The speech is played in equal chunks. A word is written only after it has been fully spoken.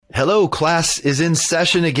Hello, class is in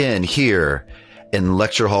session again here in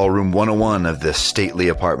Lecture Hall Room 101 of the Stately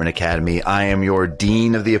Apartment Academy. I am your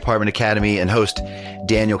Dean of the Apartment Academy and host,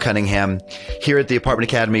 Daniel Cunningham. Here at the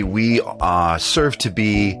Apartment Academy, we serve to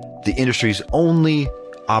be the industry's only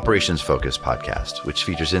operations-focused podcast, which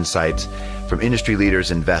features insights from industry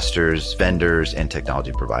leaders, investors, vendors, and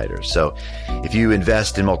technology providers. So if you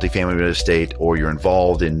invest in multifamily real estate or you're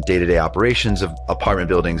involved in day-to-day operations of apartment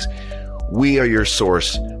buildings, we are your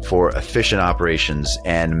source for efficient operations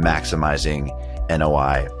and maximizing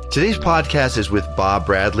NOI. Today's podcast is with Bob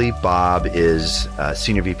Bradley. Bob is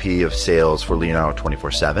Senior VP of Sales for Leonardo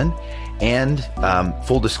 24/7. And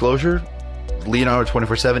full disclosure, Leonardo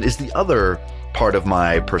 24/7 is the other part of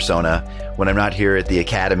my persona. When I'm not here at the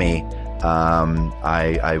Academy,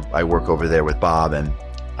 I work over there with Bob, and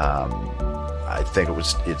I think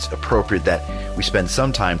it's appropriate that we spend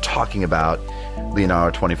some time talking about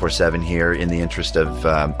Leonardo 24/7 here in the interest of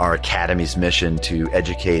our Academy's mission to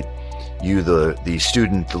educate you, the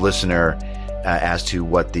student, the listener, as to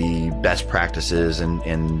what the best practices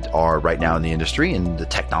and are right now in the industry and the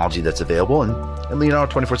technology that's available. And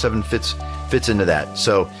Leonardo 24/7 fits into that.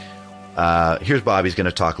 So here's Bob. He's going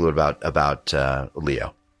to talk a little about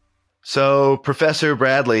Leo. So Professor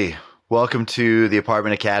Bradley, welcome to the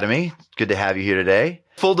Apartment Academy. Good to have you here today.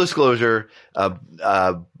 Full disclosure,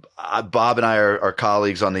 Bob and I are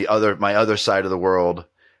colleagues on my other side of the world,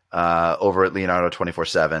 over at Leonardo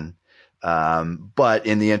 24/7. But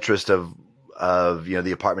in the interest of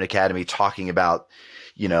the Apartment Academy talking about,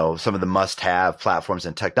 some of the must-have platforms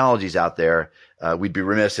and technologies out there, we'd be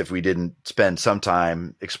remiss if we didn't spend some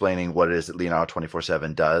time explaining what it is that Leonardo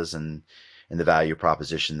 24/7 does and the value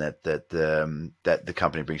proposition that the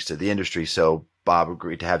company brings to the industry. So Bob,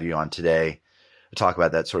 agreed to have you on today to talk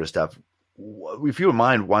about that sort of stuff. If you don't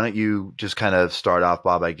mind, why don't you just kind of start off,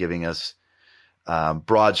 Bob, by giving us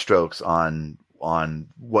broad strokes on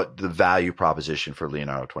what the value proposition for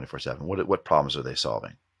Leonardo 24/7, what problems are they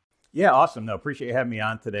solving? Yeah, awesome. No, appreciate you having me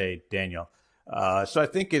on today, Daniel. So I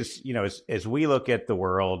think as we look at the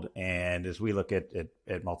world and as we look at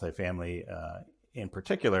multifamily in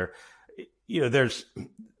particular, there's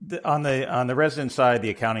on the resident side, the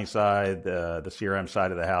accounting side, the CRM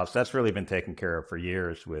side of the house, that's really been taken care of for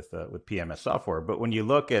years with PMS software. But when you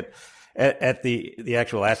look at the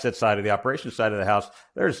actual asset side of the operations side of the house,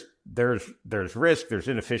 there's risk, there's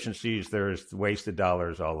inefficiencies, there's wasted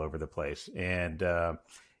dollars all over the place. And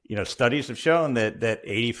studies have shown that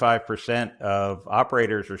 85% of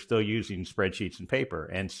operators are still using spreadsheets and paper.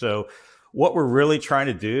 And so what we're really trying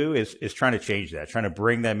to do is trying to change that, trying to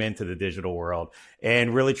bring them into the digital world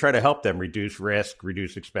and really try to help them reduce risk,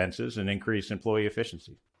 reduce expenses, and increase employee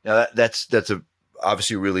efficiency. Now that's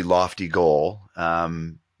obviously a really lofty goal.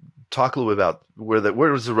 Talk a little bit about where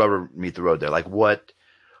does the rubber meet the road there? Like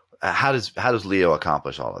how does Leo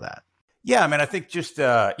accomplish all of that? Yeah, I mean, I think just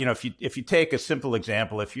if you take a simple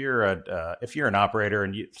example, if you're an operator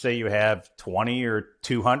and you say you have 20 or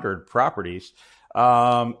 200 properties,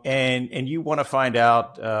 and you want to find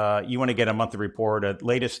out, you want to get a monthly report, a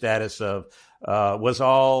latest status of were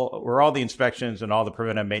all the inspections and all the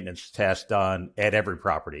preventive maintenance tasks done at every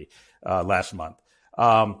property last month.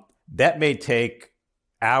 That may take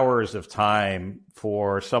hours of time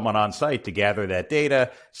for someone on site to gather that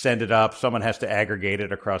data, send it up. Someone has to aggregate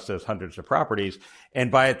it across those hundreds of properties.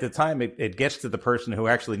 And by the time it gets to the person who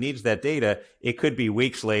actually needs that data, it could be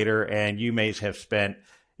weeks later, and you may have spent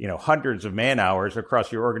hundreds of man hours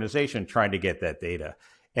across your organization trying to get that data.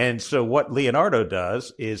 And so what Leonardo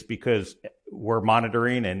does is, because we're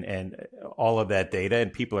monitoring and all of that data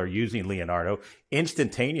and people are using Leonardo,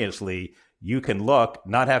 instantaneously you can look,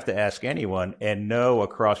 not have to ask anyone, and know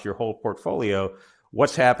across your whole portfolio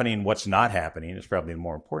what's happening, what's not happening is probably the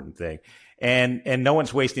more important thing. And no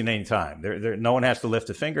one's wasting any time. No one has to lift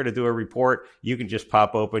a finger to do a report. You can just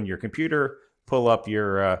pop open your computer, pull up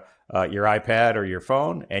your iPad or your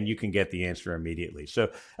phone, and you can get the answer immediately. So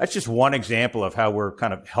that's just one example of how we're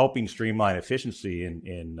kind of helping streamline efficiency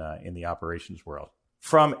in the operations world.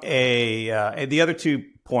 From the other 2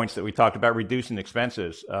 points that we talked about, reducing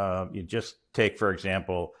expenses, you just take, for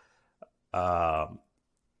example,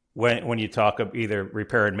 when you talk of either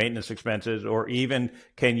repair and maintenance expenses, or even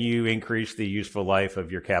can you increase the useful life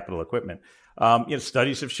of your capital equipment?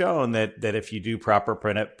 Studies have shown that if you do proper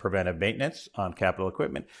preventive maintenance on capital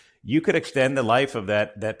equipment, you could extend the life of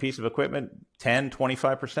that piece of equipment 10,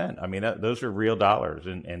 25%. I mean, those are real dollars.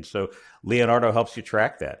 And so Leonardo helps you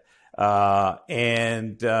track that. From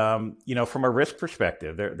a risk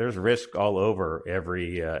perspective, there's risk all over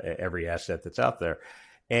every asset that's out there.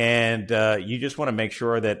 And you just want to make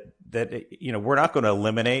sure that we're not going to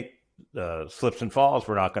eliminate slips and falls.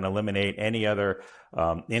 We're not going to eliminate any other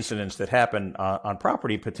incidents that happen on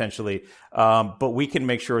property potentially, but we can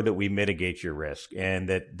make sure that we mitigate your risk and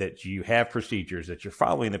that you have procedures, that you're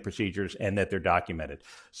following the procedures, and that they're documented,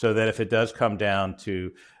 so that if it does come down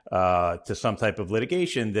to some type of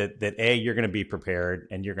litigation, that you're going to be prepared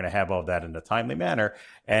and you're going to have all that in a timely manner,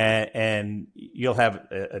 and you'll have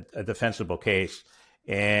a defensible case,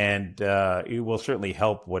 and it will certainly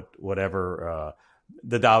help whatever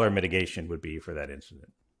the dollar mitigation would be for that incident.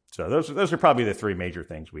 So those are probably the three major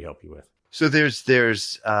things we help you with. So there's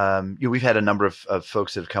we've had a number of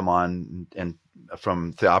folks that have come on and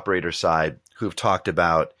from the operator side who have talked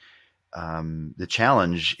about the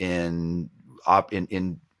challenge in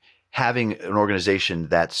having an organization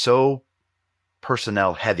that's so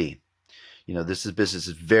personnel heavy. This business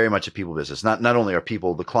is very much a people business. Not only are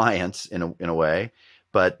people the clients in a way,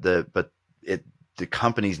 but the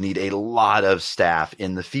companies need a lot of staff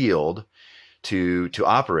in the field to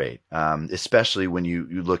operate, especially when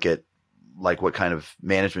you look at like what kind of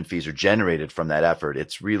management fees are generated from that effort.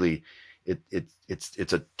 It's really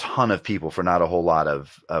it's a ton of people for not a whole lot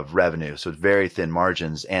of revenue. So it's very thin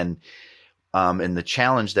margins, and the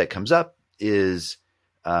challenge that comes up is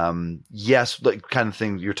yes, like kind of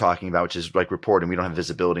thing you're talking about, which is like reporting. We don't have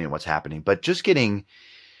visibility in what's happening, but just getting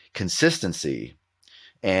consistency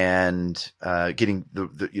and getting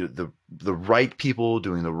the right people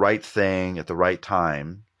doing the right thing at the right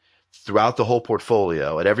time throughout the whole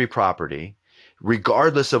portfolio at every property,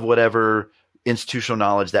 regardless of whatever institutional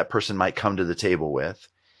knowledge that person might come to the table with.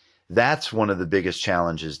 That's one of the biggest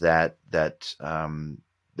challenges that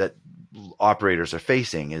operators are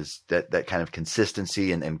facing, is that kind of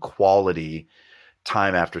consistency and quality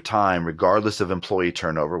time after time, regardless of employee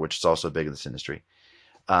turnover, which is also big in this industry.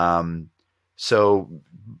 So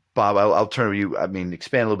Bob, I'll turn to you. I mean,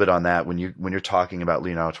 expand a little bit on that when you're talking about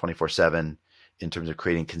Leonardo 24/7 in terms of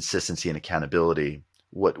creating consistency and accountability.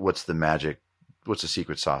 What's the magic? What's the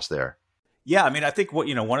secret sauce there? Yeah, I mean, I think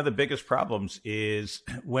one of the biggest problems is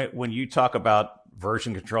when you talk about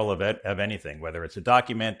version control of anything, whether it's a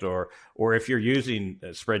document or if you're using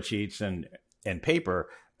spreadsheets and paper,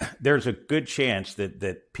 there's a good chance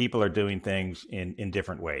that people are doing things in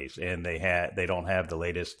different ways, and they don't have the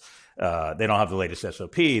latest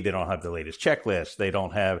SOP, they don't have the latest checklist, they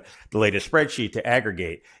don't have the latest spreadsheet to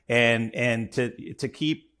aggregate, and to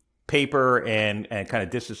keep paper and kind of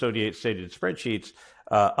disassociated spreadsheets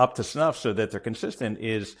up to snuff so that they're consistent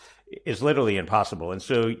is literally impossible. And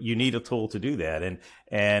so you need a tool to do that,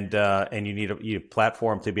 and you need a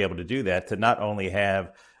platform to be able to do that, to not only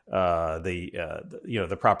have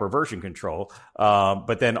the proper version control,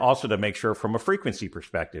 but then also to make sure from a frequency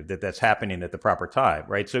perspective that's happening at the proper time,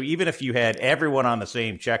 right? So even if you had everyone on the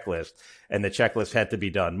same checklist and the checklist had to be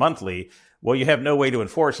done monthly, well, you have no way to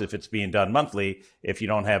enforce if it's being done monthly if you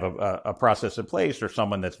don't have a process in place or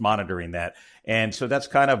someone that's monitoring that. And so that's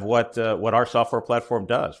kind of what our software platform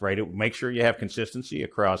does, right? It makes sure you have consistency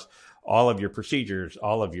across all of your procedures,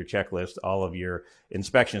 all of your checklists, all of your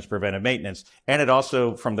inspections, preventive maintenance. And it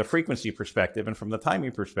also, from the frequency perspective and from the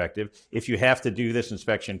timing perspective, if you have to do this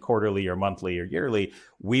inspection quarterly or monthly or yearly,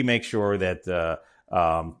 we make sure that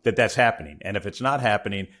that's happening. And if it's not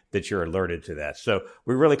happening, that you're alerted to that. So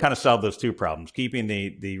we really kind of solve those two problems, keeping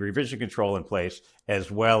the revision control in place, as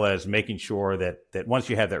well as making sure that once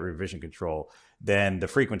you have that revision control, then the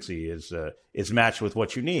frequency is matched with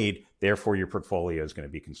what you need. Therefore, your portfolio is going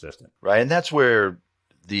to be consistent. Right. And that's where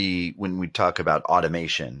when we talk about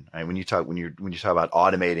automation, right? When you talk about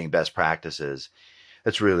automating best practices,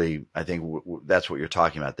 that's really, I think that's what you're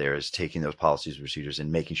talking about there, is taking those policies and procedures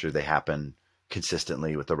and making sure they happen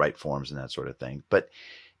consistently with the right forms and that sort of thing. But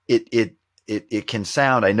it can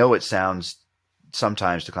sound, I know it sounds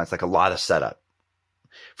sometimes to clients like a lot of setup.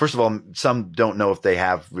 First of all, some don't know if they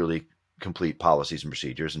have really complete policies and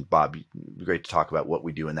procedures. And Bob, it'd be great to talk about what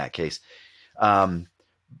we do in that case. But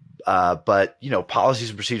policies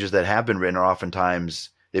and procedures that have been written are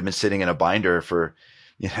oftentimes, they've been sitting in a binder for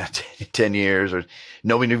 10 years, or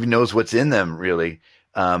nobody even knows what's in them really.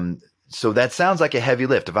 So that sounds like a heavy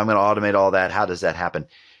lift. If I'm going to automate all that, how does that happen?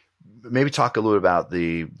 Maybe talk a little about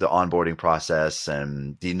the onboarding process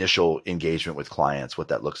and the initial engagement with clients, what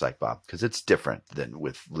that looks like, Bob, because it's different than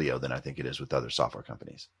with Leo than I think it is with other software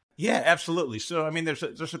companies. Yeah, absolutely. So, I mean, there's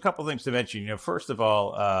a couple things to mention. First of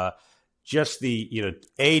all, just the,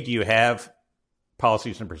 A, do you have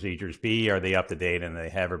policies and procedures? B, are they up to date and they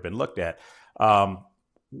haven't been looked at?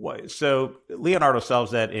 So Leonardo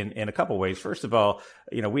solves that in a couple of ways. First of all,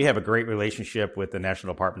 we have a great relationship with the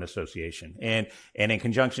National Apartment Association, and in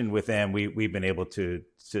conjunction with them, we've been able to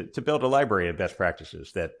build a library of best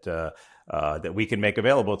practices that we can make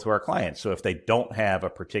available to our clients. So if they don't have a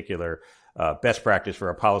particular best practice for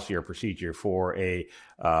a policy or procedure for a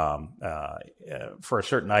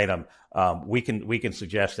certain item, we can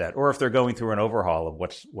suggest that. Or if they're going through an overhaul of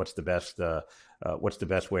what's the best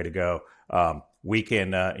way to go, we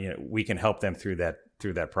can help them through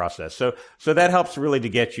that process. So that helps really to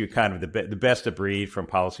get you kind of the best of breed from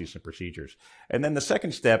policies and procedures. And then the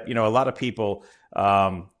second step, a lot of people,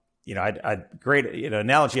 great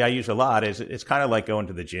analogy I use a lot is it's kind of like going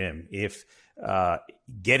to the gym. If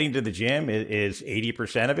getting to the gym is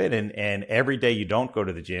 80% of it, and every day you don't go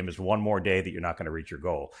to the gym is one more day that you're not going to reach your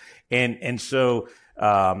goal. So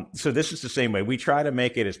this is the same way. We try to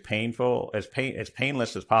make it as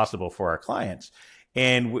painless as possible for our clients.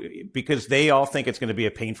 And because they all think it's going to be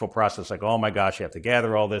a painful process, like, oh my gosh, you have to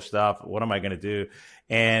gather all this stuff. What am I going to do?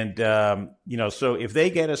 And, so if they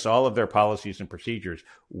get us all of their policies and procedures,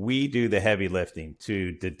 we do the heavy lifting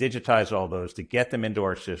to digitize all those, to get them into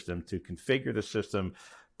our system, to configure the system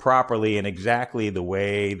properly in exactly the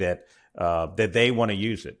way that they want to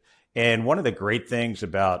use it. And one of the great things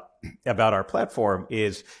about our platform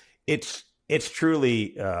is it's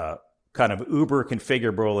truly, kind of uber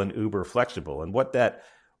configurable and uber flexible. And what that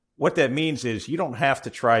means is you don't have to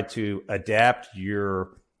try to adapt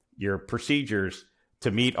your procedures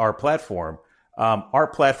to meet our platform. Our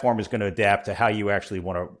platform is going to adapt to how you actually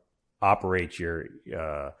want to operate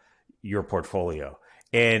your portfolio.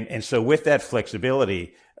 And so with that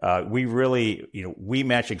flexibility, we really, we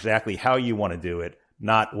match exactly how you want to do it.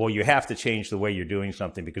 Not, well, you have to change the way you're doing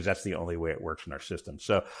something because that's the only way it works in our system.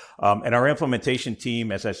 So, and our implementation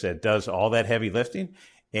team, as I said, does all that heavy lifting.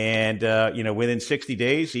 And, within 60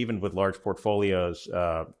 days, even with large portfolios,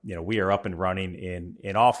 we are up and running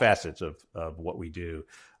in all facets of what we do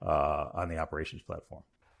on the operations platform.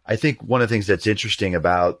 I think one of the things that's interesting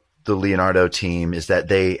about the Leonardo team is that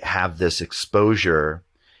they have this exposure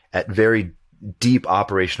at very deep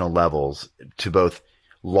operational levels to both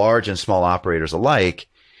large and small operators alike,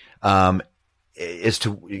 is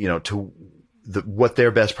to what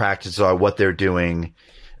their best practices are, what they're doing.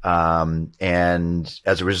 And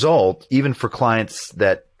as a result, even for clients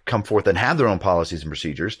that come forth and have their own policies and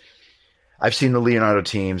procedures, I've seen the Leonardo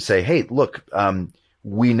team say, hey, look,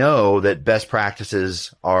 we know that best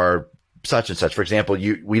practices are such and such. For example,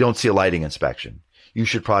 we don't see a lighting inspection. You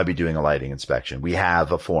should probably be doing a lighting inspection. We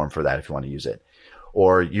have a form for that if you want to use it.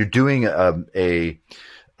 Or you're doing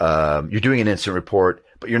you're doing an incident report,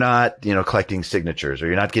 but you're not, collecting signatures, or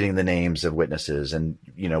you're not getting the names of witnesses. And,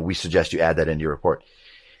 we suggest you add that into your report.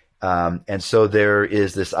 And so there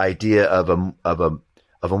is this idea of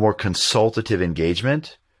a more consultative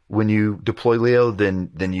engagement when you deploy Leo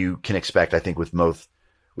than you can expect, I think, with most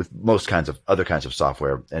other kinds of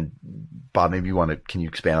software. And Bob, maybe can you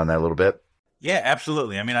expand on that a little bit? Yeah,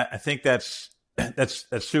 absolutely. I mean, I think that's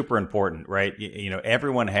super important, right?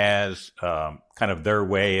 Everyone has kind of their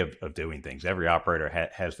way of doing things. Every operator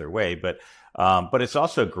has their way, but it's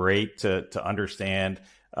also great to understand,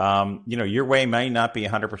 your way may not be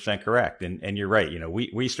 100% correct. And you're right.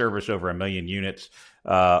 We service over 1 million units,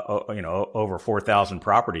 over 4,000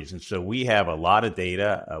 properties. And so we have a lot of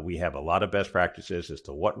data. We have a lot of best practices as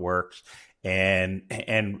to what works. And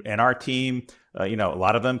our team, a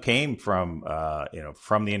lot of them came from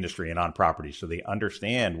the industry and on property, so they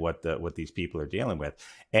understand what these people are dealing with,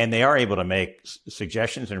 and they are able to make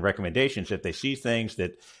suggestions and recommendations if they see things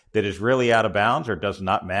that is really out of bounds or does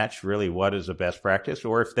not match really what is a best practice,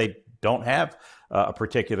 or if they don't have a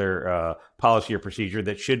particular policy or procedure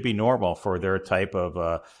that should be normal for their type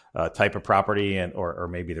of property or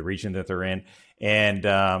maybe the region that they're in. And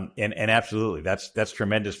absolutely, that's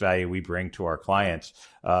tremendous value we bring to our clients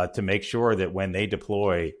to make sure that when they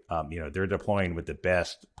deploy, they're deploying with the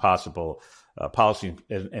best possible policy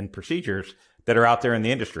and procedures that are out there in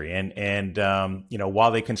the industry. And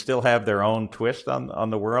while they can still have their own twist on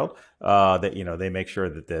the world, that they make sure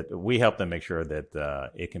that we help them make sure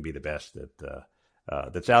that it can be the best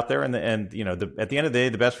that's out there, and at the end of the day,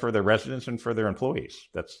 the best for their residents and for their employees.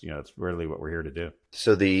 That's it's really what we're here to do.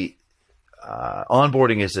 So the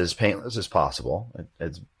onboarding is as painless as possible,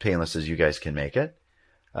 as painless as you guys can make it.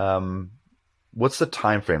 What's the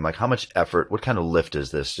time frame? Like, how much effort, what kind of lift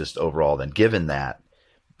is this just overall then, given that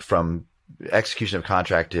from execution of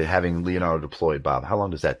contract to having Leonardo deployed? Bob, how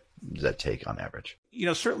long does that take on average?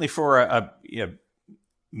 Certainly for a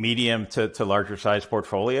medium to larger size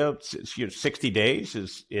portfolio, 60 days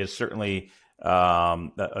is certainly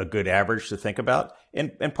a good average to think about.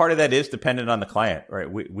 And part of that is dependent on the client,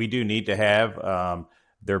 right? We do need to have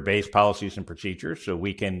their base policies and procedures so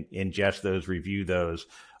we can ingest those, review those,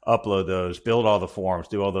 upload those, build all the forms,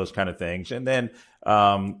 do all those kind of things. And then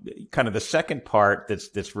kind of the second part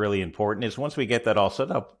that's really important is once we get that all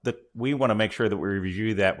set up, that we want to make sure that we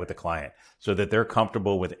review that with the client so that they're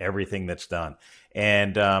comfortable with everything that's done.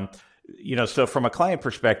 And so from a client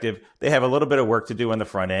perspective, they have a little bit of work to do on the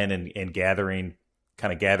front end and gathering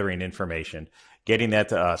information, getting that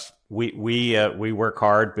to us. We work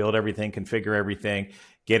hard, build everything, configure everything,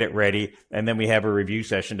 get it ready, and then we have a review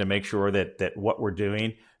session to make sure that what we're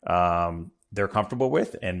doing they're comfortable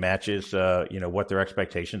with and matches what their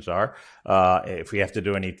expectations are. If we have to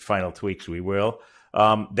do any final tweaks, we will.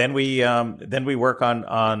 Then we work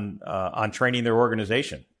on training their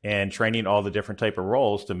organization and training all the different type of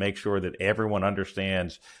roles to make sure that everyone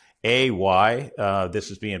understands why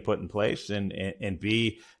this is being put in place, and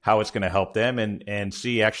B, how it's going to help them, and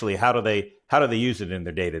C, actually how do they use it in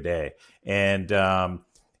their day to day. And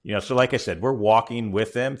so like I said, we're walking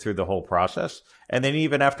with them through the whole process, and then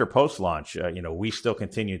even after post launch, we still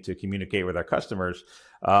continue to communicate with our customers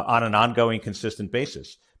on an ongoing, consistent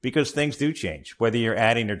basis, because things do change. Whether you're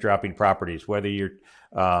adding or dropping properties, whether you're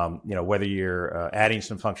adding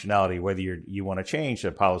some functionality, whether you want to change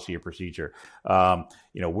a policy or procedure,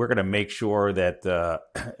 we're going to make sure that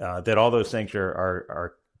that all those things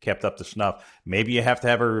are kept up to snuff. Maybe you have to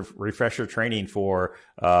have a refresher training for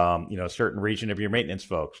a certain region of your maintenance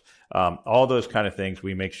folks. All those kind of things,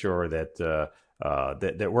 we make sure that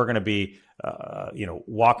that we're going to be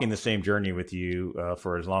walking the same journey with you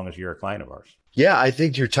for as long as you're a client of ours. Yeah, I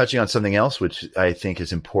think you're touching on something else, which I think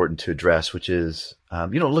is important to address, which is,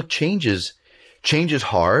 look, change is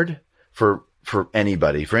hard for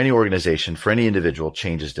anybody, for any organization, for any individual.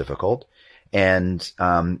 Change is difficult. And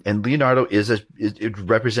Leonardo it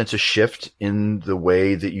represents a shift in the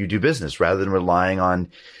way that you do business. Rather than relying on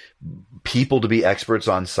people to be experts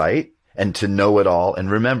on site and to know it all and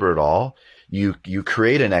remember it all, you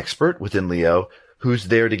create an expert within Leo who's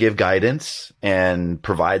there to give guidance and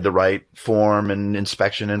provide the right form and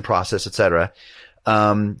inspection and process, et cetera.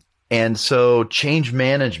 And so change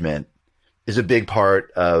management is a big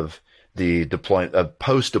part of the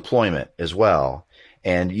post-deployment as well.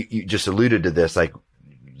 And you just alluded to this, like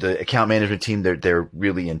the account management team, they're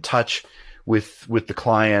really in touch with the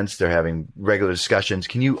clients. They're having regular discussions.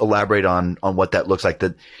 Can you elaborate on what that looks like?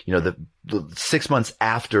 The 6 months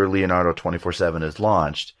after Leonardo 24/7 is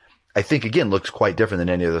launched, I think again looks quite different than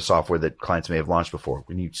any other software that clients may have launched before.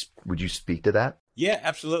 Would you speak to that? Yeah,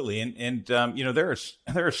 absolutely. And there is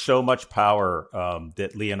so much power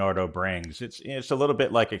that Leonardo brings. It's a little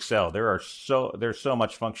bit like Excel. There's so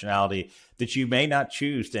much functionality that you may not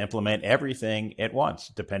choose to implement everything at once,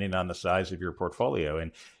 depending on the size of your portfolio.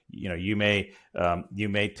 And you may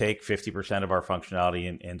take 50% of our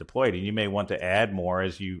functionality and deploy it, and you may want to add more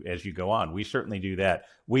as you go on. We certainly do that.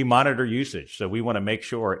 We monitor usage, so we want to make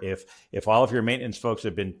sure if all of your maintenance folks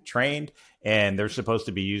have been trained and they're supposed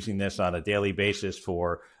to be using this on a daily basis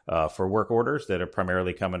for work orders that are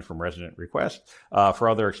primarily coming from resident requests, for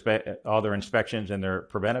all their inspections and their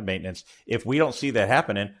preventive maintenance. If we don't see that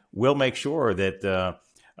happening, we'll make sure that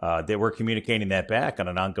that we're communicating that back on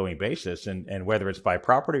an ongoing basis, and whether it's by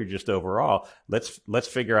property or just overall, let's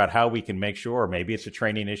figure out how we can make sure. Maybe it's a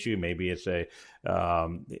training issue, maybe it's a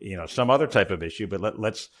some other type of issue, but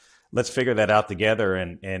let's figure that out together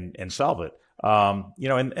and solve it.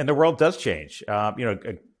 And the world does change.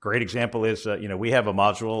 A great example is we have a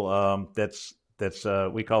module that's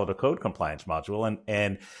we call it a code compliance module,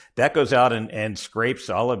 and that goes out and scrapes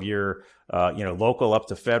all of your local up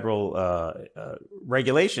to federal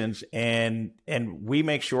regulations, and we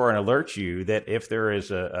make sure and alert you that if there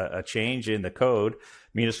is a change in the code,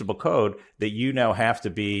 municipal code, that you now have to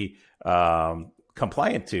be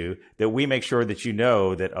compliant to, that we make sure that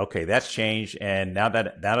that, okay, that's changed, and now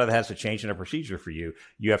that it has a change in a procedure for you,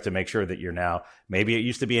 you have to make sure that you're now, maybe it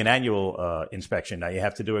used to be an annual inspection, now you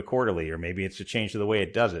have to do it quarterly, or maybe it's a change to the way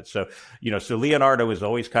it does it. So so Leonardo is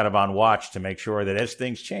always kind of on watch to make sure that as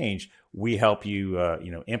things change, we help you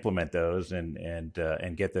implement those and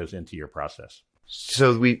get those into your process.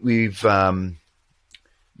 So we've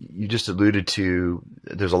you just alluded to,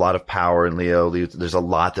 there's a lot of power in Leo. There's a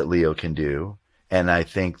lot that Leo can do. And I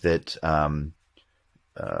think that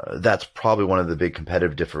that's probably one of the big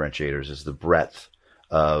competitive differentiators, is the breadth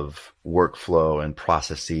of workflow and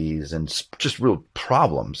processes and just real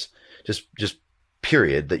problems, just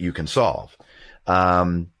period, that you can solve.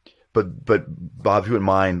 But Bob, if you wouldn't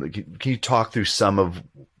mind, can you talk through some of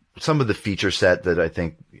the feature set that I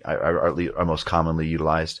think are most commonly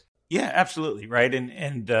utilized? Yeah, absolutely. Right.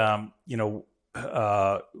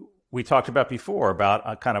 We talked about before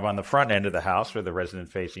about kind of on the front end of the house or the resident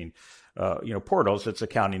facing, portals. It's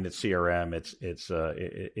accounting, it's CRM,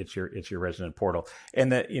 it's your resident portal,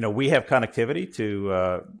 and that we have connectivity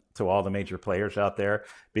to all the major players out there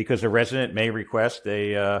because a resident may request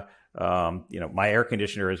my air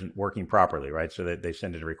conditioner isn't working properly, right? So that they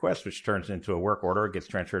send in a request, which turns into a work order, gets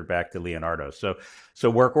transferred back to Leonardo. So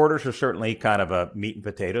work orders are certainly kind of a meat and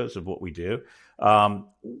potatoes of what we do.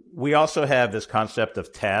 We also have this concept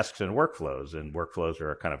of tasks and workflows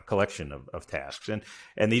are a kind of collection of tasks.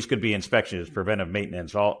 And these could be inspections, preventive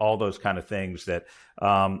maintenance, all those kind of things that,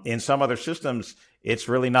 in some other systems, it's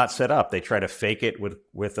really not set up. They try to fake it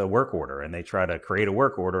with a work order, and they try to create a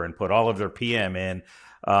work order and put all of their PM in,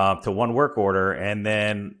 to one work order and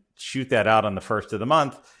then shoot that out on the first of the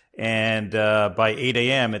month. And, by 8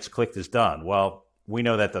 a.m. it's clicked as done. Well, we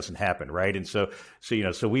know that doesn't happen, right? And so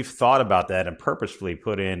we've thought about that and purposefully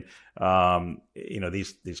put in,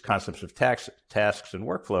 these concepts of tasks and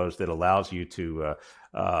workflows that allows you to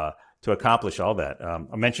accomplish all that.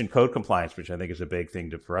 I mentioned code compliance, which I think is a big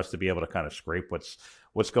thing for us to be able to kind of scrape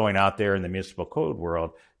what's going out there in the municipal code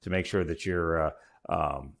world to make sure that you're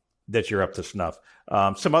up to snuff.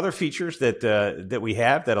 Some other features that we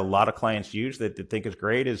have that a lot of clients use that think is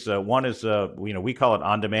great is one is we call it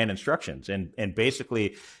on-demand instructions, and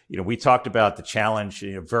basically we talked about the challenge,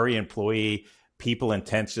 very employee people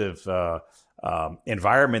intensive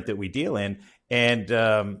environment that we deal in, and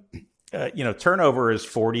turnover is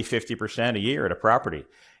 40-50% a year at a property,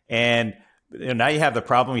 and now you have the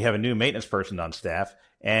problem. You have a new maintenance person on staff,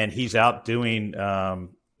 and he's out doing an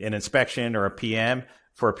inspection or a PM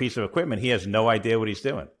for a piece of equipment. He has no idea what he's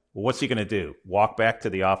doing. Well, what's he going to do? Walk back to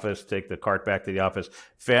the office, take the cart back to the office,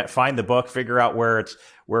 find the book, figure out where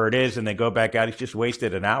it is, and then go back out. He's just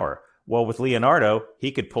wasted an hour. Well, with Leonardo,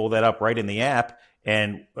 he could pull that up right in the app,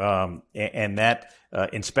 and that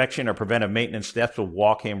inspection or preventive maintenance steps will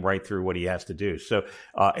walk him right through what he has to do. So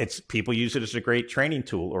people use it as a great training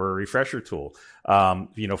tool or a refresher tool,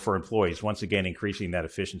 for employees. Once again, increasing that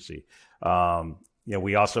efficiency.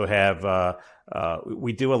 We also have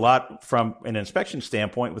we do a lot from an inspection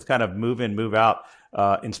standpoint with kind of move in, move out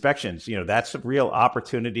inspections. That's a real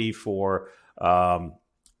opportunity for an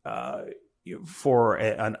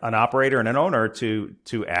operator and an owner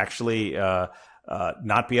to actually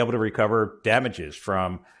not be able to recover damages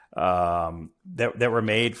from that were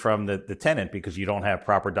made from the tenant because you don't have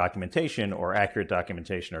proper documentation or accurate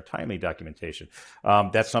documentation or timely documentation.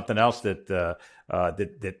 That's something else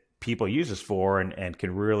that people use this for and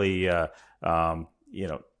can really,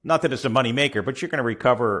 not that it's a money maker, but you're going to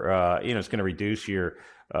recover, it's going to reduce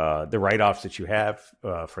the write-offs that you have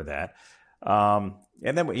for that.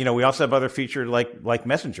 And then, we also have other features like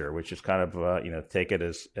Messenger, which is kind of, take it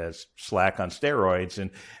as Slack on steroids.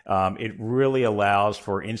 And it really allows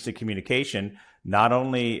for instant communication, not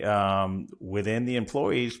only within the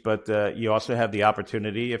employees, but you also have the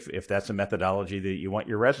opportunity, if that's a methodology that you want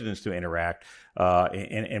your residents to interact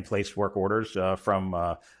and place work orders from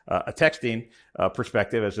a texting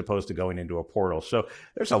perspective as opposed to going into a portal. So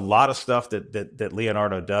there's a lot of stuff that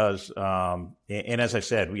Leonardo does. And as I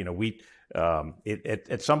said,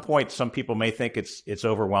 at some point, some people may think it's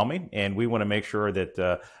overwhelming, and we want to make sure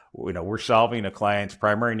that we're solving a client's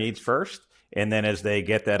primary needs first, and then as they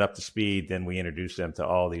get that up to speed, then we introduce them to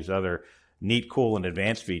all these other neat, cool, and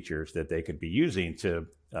advanced features that they could be using to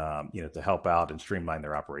help out and streamline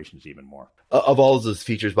their operations even more. Of all of those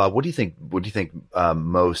features, Bob, what do you think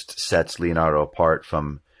most sets Leonardo apart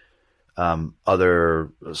from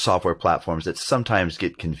other software platforms that sometimes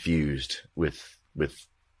get confused with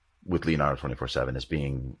Leonardo 24/7 as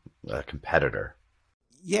being a competitor?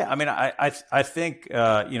 Yeah, I mean, I think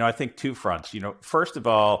I think two fronts. First of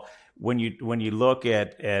all, when you look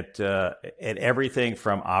at everything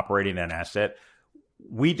from operating an asset,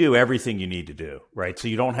 we do everything you need to do, right? So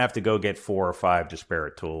you don't have to go get 4 or 5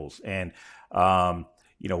 disparate tools, and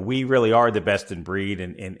we really are the best in breed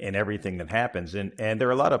in everything that happens. And there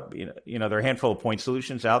are a lot of there are a handful of point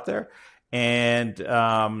solutions out there. And,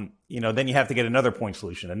 then you have to get another point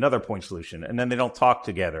solution, and then they don't talk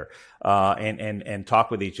together, and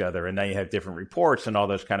talk with each other. And now you have different reports and all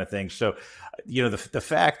those kind of things. So, the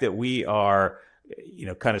fact that we are,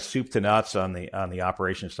 kind of soup to nuts on the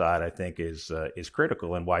operations side, I think is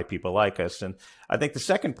critical and why people like us. And I think the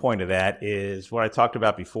second point of that is what I talked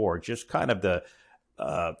about before, just kind of the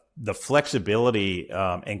flexibility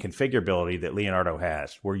and configurability that Leonardo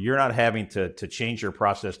has, where you're not having to change your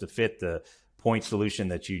process to fit the point solution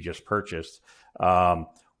that you just purchased.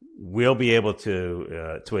 We'll be able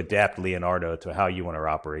to adapt Leonardo to how you want to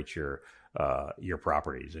operate your your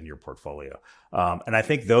properties in your portfolio. And I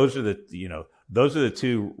think those are the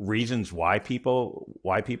two reasons why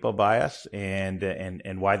people buy us,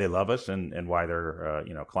 and why they love us, and why they're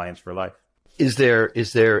clients for life. Is there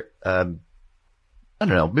I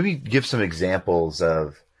don't know, maybe give some examples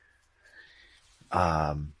of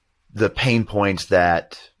the pain points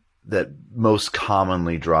that most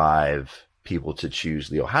commonly drive people to choose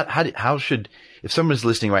Leo. How should, if someone's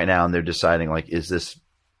listening right now and they're deciding, like,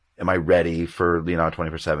 am I ready for Leonardo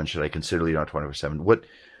 24/7? Should I consider Leonardo 24/7?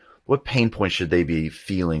 What pain points should they be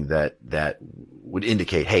feeling that would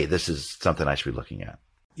indicate, hey, this is something I should be looking at?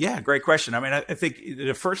 Yeah, great question. I mean, I think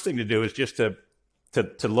the first thing to do is just to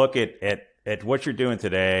look at what you're doing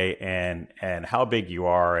today, and how big you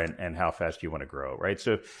are, and how fast you want to grow, right?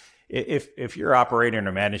 So if you're operating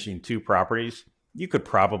or managing 2 properties, you could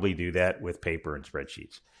probably do that with paper and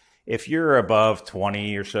spreadsheets. If you're above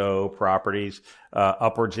 20 or so properties,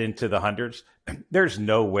 upwards into the hundreds, there's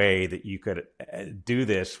no way that you could do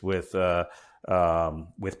this with paper,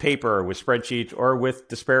 or with spreadsheets, or with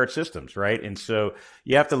disparate systems, right? And so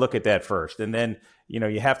you have to look at that first, and then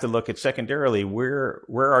you have to look at secondarily, where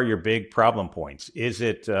are your big problem points? Is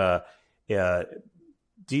it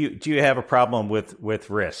do you have a problem with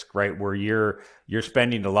risk, right? Where you're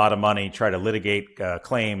spending a lot of money trying to litigate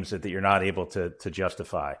claims that you're not able to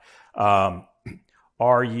justify?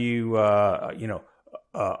 Are you are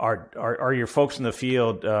your folks in the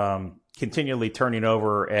field continually turning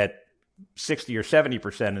over at 60 or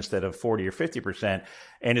 70% instead of 40 or 50%?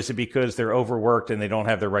 And is it because they're overworked and they don't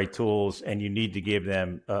have the right tools, and you need to give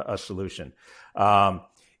them a solution?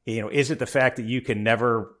 Is it the fact that you can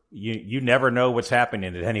never know what's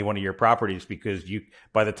happening at any one of your properties, because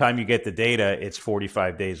by the time you get the data, it's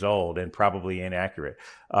 45 days old and probably inaccurate.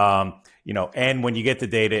 And when you get the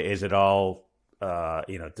data, is it all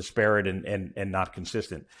disparate and not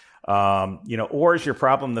consistent? Or is your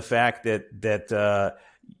problem the fact that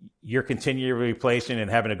you're continually replacing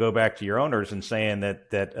and having to go back to your owners and saying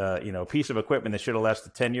that a piece of equipment that should have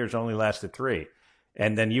lasted 10 years only lasted 3?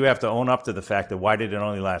 And then you have to own up to the fact that, why did it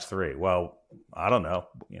only last 3? Well, I don't know.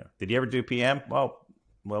 Did you ever do PM? Well,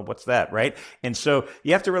 what's that, right? And so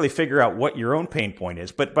you have to really figure out what your own pain point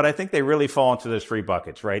is. But I think they really fall into those 3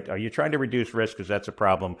 buckets, right? Are you trying to reduce risk because that's a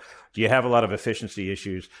problem? Do you have a lot of efficiency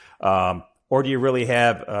issues? Or do you really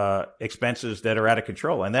have expenses that are out of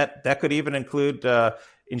control? And that could even include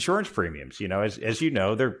insurance premiums. As you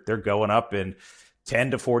know, they're going up in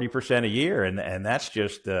 10 to 40% a year, and that's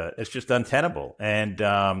just it's just untenable. And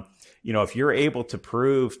if you're able to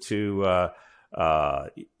prove to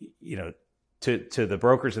the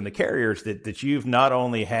brokers and the carriers that you've not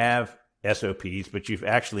only have SOPs, but you've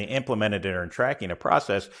actually implemented and are tracking a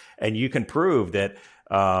process, and you can prove that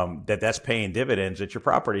that's paying dividends at your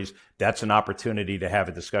properties, that's an opportunity to have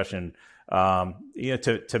a discussion,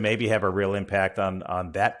 to maybe have a real impact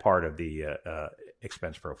on that part of the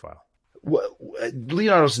expense profile. Well,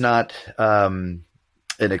 Leonardo's not an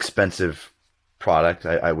expensive product.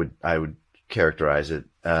 I would characterize it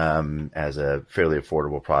as a fairly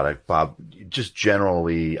affordable product. Bob, just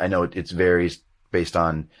generally, I know it varies based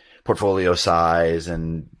on portfolio size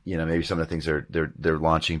and maybe some of the things they're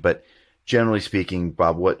launching, but generally speaking,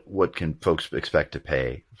 Bob, what can folks expect to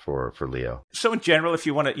pay for Leo? So in general, if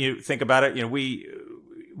you want to think about it,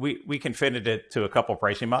 we can fit it to a couple of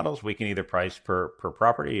pricing models. We can either price per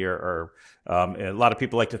property, or a lot of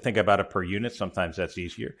people like to think about it per unit. Sometimes that's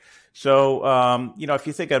easier. So, if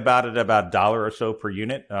you think about it about $1 or so per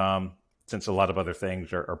unit, since a lot of other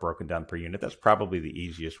things are broken down per unit, that's probably the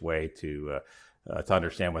easiest way to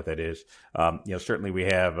understand what that is. Certainly we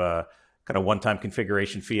have kind of one-time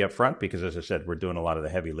configuration fee up front, because, as I said, we're doing a lot of the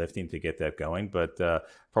heavy lifting to get that going. But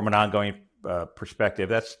from an ongoing perspective,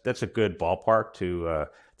 that's a good ballpark to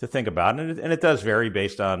think about, and it does vary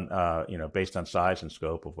based on size and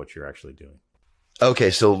scope of what you're actually doing. Okay,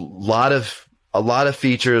 so a lot of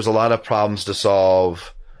features, a lot of problems to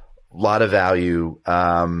solve, a lot of value.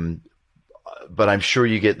 But I'm sure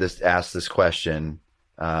you get asked this question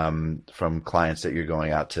from clients that you're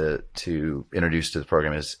going out to introduce to the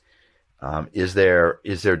program: is there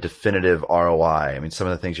definitive ROI? I mean, some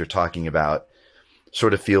of the things you're talking about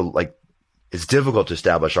sort of feel like it's difficult to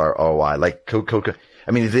establish our ROI. Like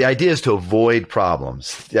I mean, the idea is to avoid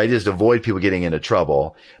problems. The idea is to avoid people getting into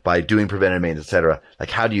trouble by doing preventive maintenance, et cetera. Like,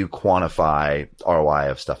 how do you quantify ROI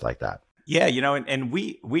of stuff like that? Yeah, and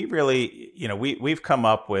we really, we've come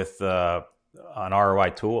up with an ROI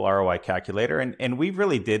tool, ROI calculator, and we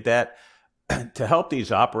really did that to help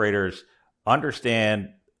these operators understand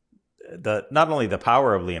not only the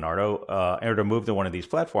power of Leonardo, or to move to one of these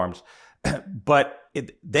platforms, but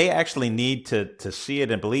they actually need to see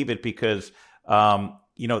it and believe it because,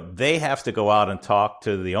 they have to go out and talk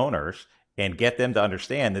to the owners and get them to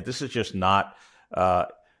understand that this is just not,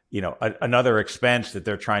 another expense that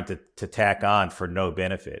they're trying to tack on for no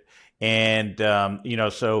benefit. And,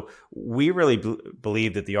 so we really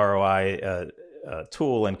believe that the ROI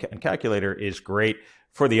tool and calculator is great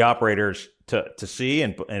for the operators to see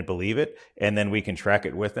and believe it, and then we can track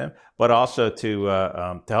it with them, but also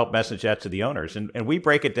to help message that to the owners. And we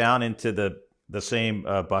break it down into the same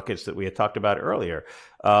buckets that we had talked about earlier.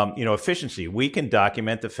 Efficiency. We can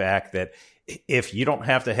document the fact that if you don't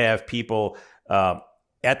have to have people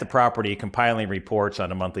at the property compiling reports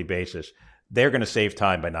on a monthly basis, they're going to save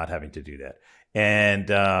time by not having to do that. And,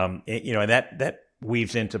 and that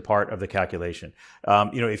weaves into part of the calculation.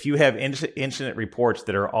 If you have incident reports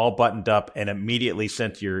that are all buttoned up and immediately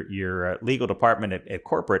sent to your legal department at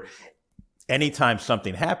corporate, anytime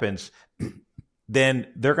something happens, then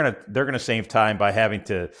they're gonna save time by having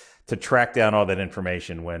to track down all that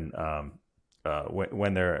information when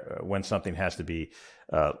something has to be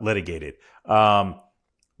litigated. And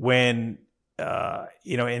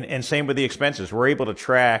same with the expenses. We're able to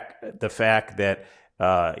track the fact that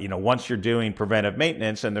once you're doing preventive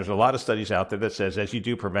maintenance, and there's a lot of studies out there that says as you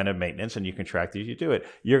do preventive maintenance and you can track as you do it,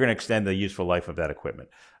 you're going to extend the useful life of that equipment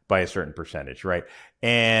by a certain percentage, right?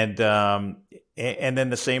 And then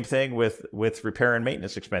the same thing with repair and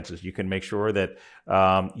maintenance expenses. You can make sure that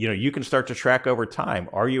you can start to track over time.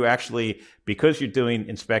 Are you actually, because you're doing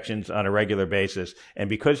inspections on a regular basis and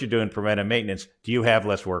because you're doing preventive maintenance, do you have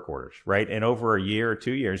less work orders, right? And over a year or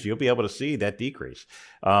 2 years, you'll be able to see that decrease.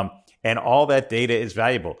 And all that data is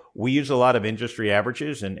valuable. We use a lot of industry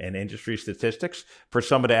averages and industry statistics for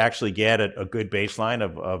someone to actually get a good baseline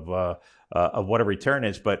of what a return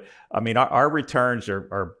is. But I mean, our returns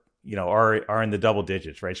are in the double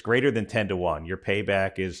digits, right? It's greater than 10 to 1. Your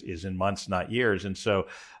payback is in months, not years. And so,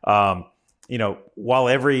 while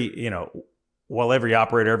every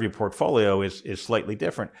operator, every portfolio is slightly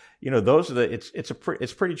different,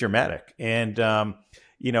 it's pretty dramatic. And,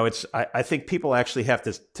 I think people actually have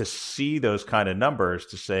to see those kind of numbers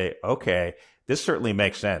to say, okay, this certainly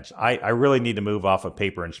makes sense. I really need to move off of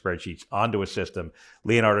paper and spreadsheets onto a system.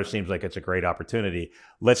 Leonardo seems like it's a great opportunity.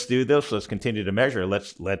 Let's do this. Let's continue to measure.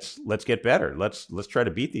 Let's get better. Let's try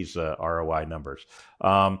to beat these ROI numbers.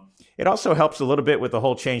 It also helps a little bit with the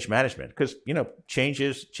whole change management because change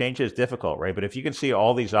is difficult, right? But if you can see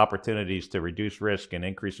all these opportunities to reduce risk and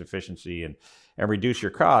increase efficiency and reduce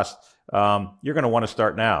your costs, you're going to want to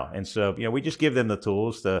start now. And so we just give them the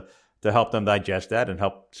tools to help them digest that and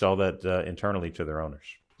help sell that internally to their owners.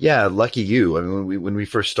 Yeah, lucky you. I mean, when we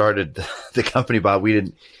first started the company, Bob, we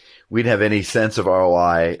didn't have any sense of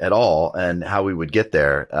ROI at all and how we would get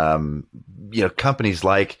there. Companies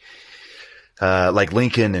like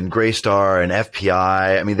Lincoln and Greystar and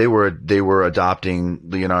FPI. I mean, they were adopting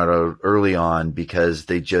Leonardo early on because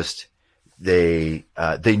they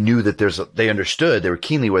knew that they understood, they were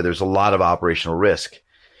keenly aware there's a lot of operational risk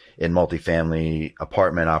in multifamily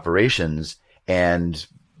apartment operations. And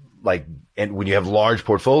when you have large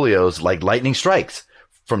portfolios, like lightning strikes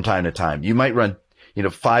from time to time, you might run,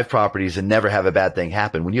 5 properties and never have a bad thing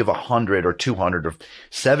happen. When you have 100 or 200 or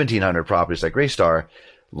 1,700 properties like Greystar,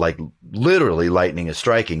 like literally lightning is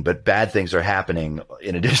striking, but bad things are happening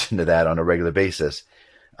in addition to that on a regular basis.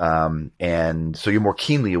 And so you're more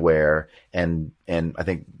keenly aware and I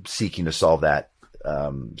think seeking to solve that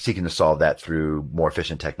through more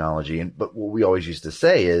efficient technology. But what we always used to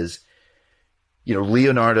say is,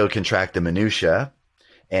 Leonardo can track the minutia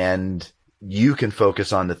and you can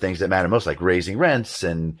focus on the things that matter most, like raising rents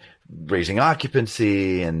and raising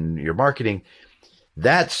occupancy and your marketing.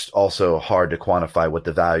 That's also hard to quantify what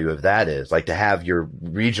the value of that is. Like to have your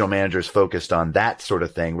regional managers focused on that sort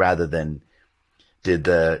of thing rather than did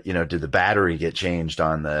the battery get changed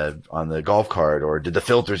on the golf cart, or did the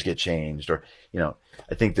filters get changed, or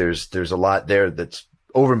I think there's a lot there that's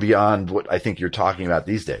over and beyond what I think you're talking about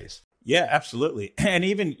these days. Yeah, absolutely. And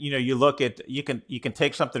even you look at you can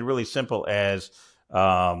take something really simple as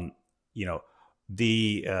for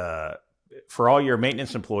all your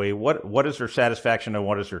maintenance employee, what is their satisfaction and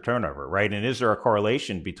what is their turnover, right? And is there a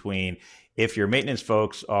correlation between if your maintenance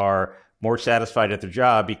folks are more satisfied at their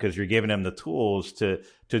job because you're giving them the tools to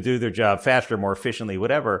do their job faster, more efficiently,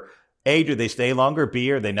 whatever? A, do they stay longer?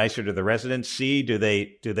 B, are they nicer to the residents? C, do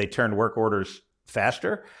they turn work orders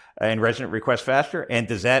faster and resident requests faster? And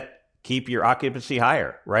does that keep your occupancy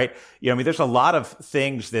higher, right? There's a lot of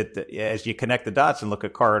things that as you connect the dots and look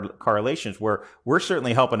at correlations, where we're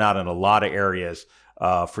certainly helping out in a lot of areas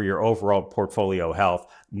for your overall portfolio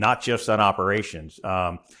health, not just on operations.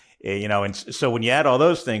 And so when you add all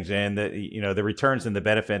those things in, the returns and the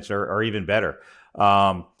benefits are even better.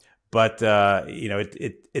 But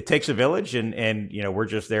it takes a village, and we're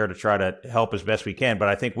just there to try to help as best we can. But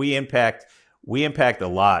I think we impact a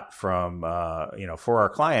lot from for our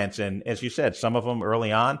clients. And as you said, some of them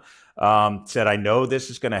early on said, I know this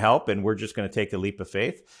is going to help, and we're just going to take the leap of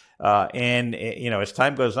faith. As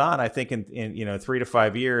time goes on, I think in 3 to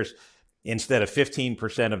 5 years, instead of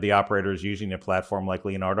 15% of the operators using a platform like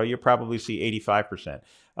Leonardo, you'll probably see 85%.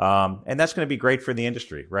 And that's going to be great for the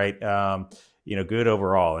industry, right? Good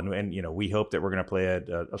overall. And we hope that we're going to play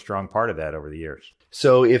a strong part of that over the years.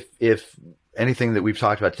 So if anything that we've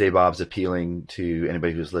talked about today, Bob, is appealing to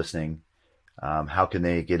anybody who's listening, how can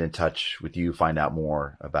they get in touch with you, find out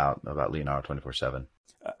more about Leonardo 24/7?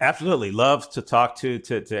 Absolutely. Love to talk to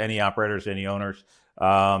any operators, any owners.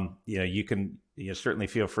 You can certainly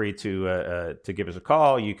feel free to give us a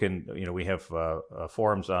call. You can, we have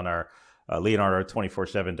forums on our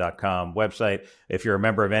Leonardo247.com website. If you're a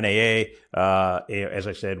member of NAA, as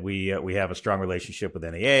I said, we have a strong relationship with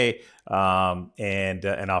NAA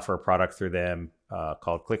and offer a product through them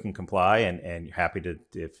called Click and Comply. And happy to,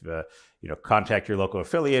 if contact your local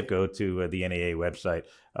affiliate, go to the NAA website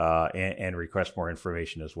and request more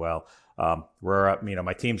information as well. We're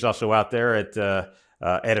my team's also out there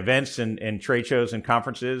at events and trade shows and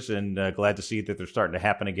conferences, and glad to see that they're starting to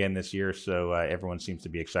happen again this year. So everyone seems to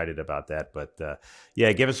be excited about that. But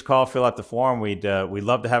give us a call, fill out the form. We'd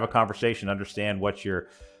love to have a conversation, understand what your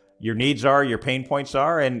needs are, your pain points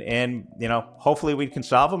are, and hopefully we can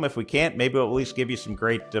solve them. If we can't, maybe we'll at least give you some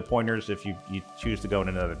great pointers if you choose to go in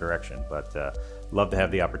another direction. But love to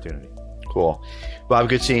have the opportunity. Cool. Bob,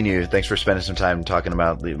 good seeing you. Thanks for spending some time talking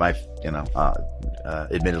about my,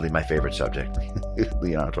 admittedly my favorite subject,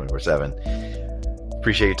 Leonardo 24/7.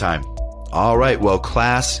 Appreciate your time. All right. Well,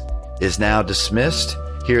 class is now dismissed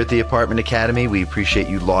here at the Apartment Academy. We appreciate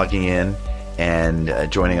you logging in and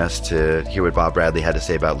joining us to hear what Bob Bradley had to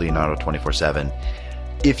say about Leonardo 24/7.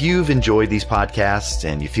 If you've enjoyed these podcasts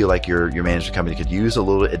and you feel like your management company could use a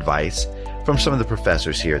little advice from some of the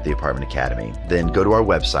professors here at the Apartment Academy, then go to our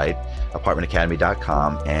website,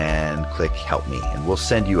 apartmentacademy.com, and click Help Me. And we'll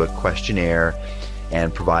send you a questionnaire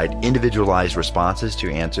and provide individualized responses to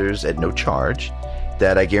your answers at no charge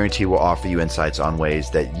that I guarantee will offer you insights on ways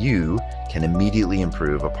that you can immediately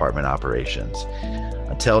improve apartment operations.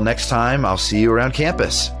 Until next time, I'll see you around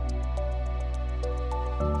campus.